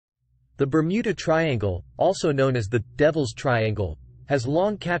The Bermuda Triangle, also known as the Devil's Triangle, has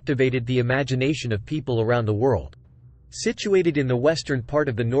long captivated the imagination of people around the world. Situated in the western part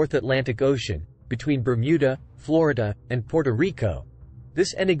of the North Atlantic Ocean, between Bermuda, Florida, and Puerto Rico,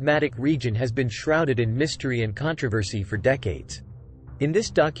 this enigmatic region has been shrouded in mystery and controversy for decades. In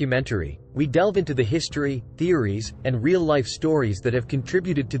this documentary, we delve into the history, theories, and real-life stories that have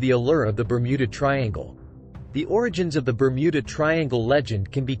contributed to the allure of the Bermuda Triangle. The origins of the Bermuda Triangle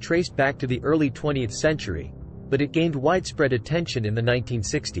legend can be traced back to the early 20th century, but it gained widespread attention in the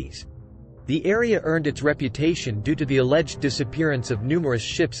 1960s. The area earned its reputation due to the alleged disappearance of numerous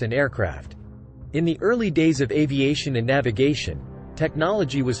ships and aircraft. In the early days of aviation and navigation,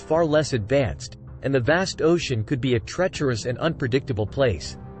 technology was far less advanced, and the vast ocean could be a treacherous and unpredictable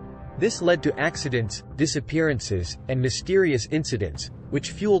place. This led to accidents, disappearances, and mysterious incidents,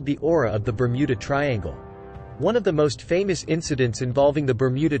 which fueled the aura of the Bermuda Triangle. One of the most famous incidents involving the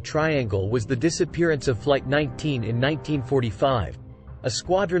Bermuda Triangle was the disappearance of Flight 19 in 1945, a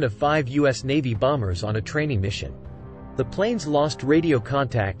squadron of 5 U.S. Navy bombers on a training mission. The planes lost radio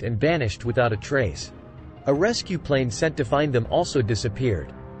contact and vanished without a trace. A rescue plane sent to find them also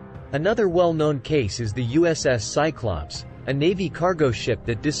disappeared. Another well-known case is the USS Cyclops, a Navy cargo ship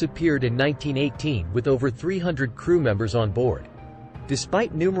that disappeared in 1918 with over 300 crew members on board.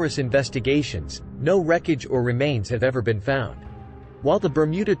 Despite numerous investigations, no wreckage or remains have ever been found. While the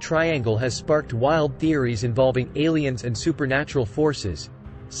Bermuda Triangle has sparked wild theories involving aliens and supernatural forces,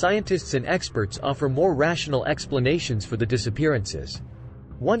 scientists and experts offer more rational explanations for the disappearances.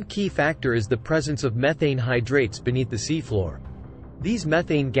 One key factor is the presence of methane hydrates beneath the seafloor. These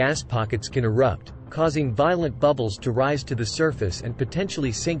methane gas pockets can erupt, causing violent bubbles to rise to the surface and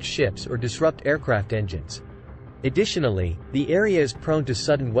potentially sink ships or disrupt aircraft engines. Additionally, the area is prone to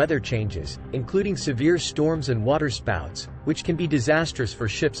sudden weather changes, including severe storms and waterspouts, which can be disastrous for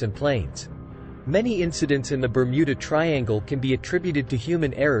ships and planes. Many incidents in the Bermuda Triangle can be attributed to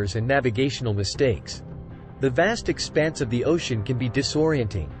human errors and navigational mistakes. The vast expanse of the ocean can be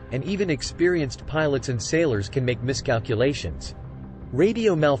disorienting, and even experienced pilots and sailors can make miscalculations.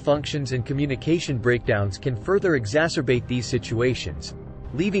 Radio malfunctions and communication breakdowns can further exacerbate these situations,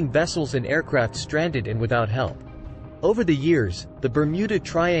 leaving vessels and aircraft stranded and without help. Over the years, the Bermuda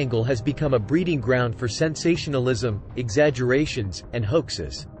Triangle has become a breeding ground for sensationalism, exaggerations, and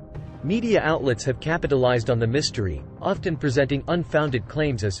hoaxes. Media outlets have capitalized on the mystery, often presenting unfounded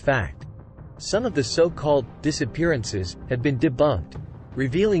claims as fact. Some of the so-called disappearances have been debunked,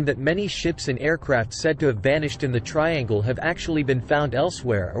 revealing that many ships and aircraft said to have vanished in the Triangle have actually been found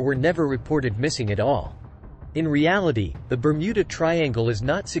elsewhere or were never reported missing at all. In reality, the Bermuda Triangle is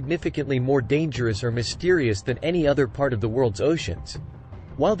not significantly more dangerous or mysterious than any other part of the world's oceans.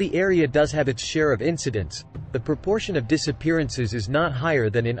 While the area does have its share of incidents, the proportion of disappearances is not higher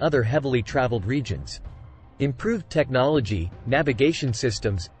than in other heavily traveled regions. Improved technology, navigation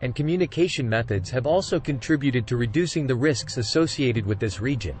systems, and communication methods have also contributed to reducing the risks associated with this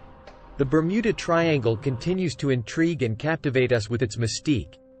region. The Bermuda Triangle continues to intrigue and captivate us with its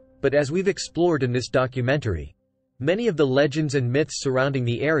mystique. But as we've explored in this documentary, many of the legends and myths surrounding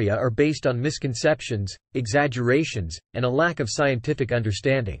the area are based on misconceptions, exaggerations, and a lack of scientific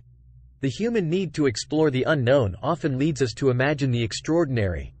understanding. The human need to explore the unknown often leads us to imagine the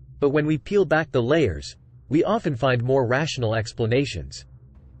extraordinary, but when we peel back the layers, we often find more rational explanations.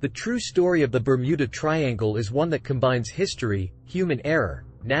 The true story of the Bermuda Triangle is one that combines history, human error,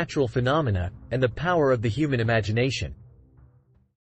 natural phenomena, and the power of the human imagination.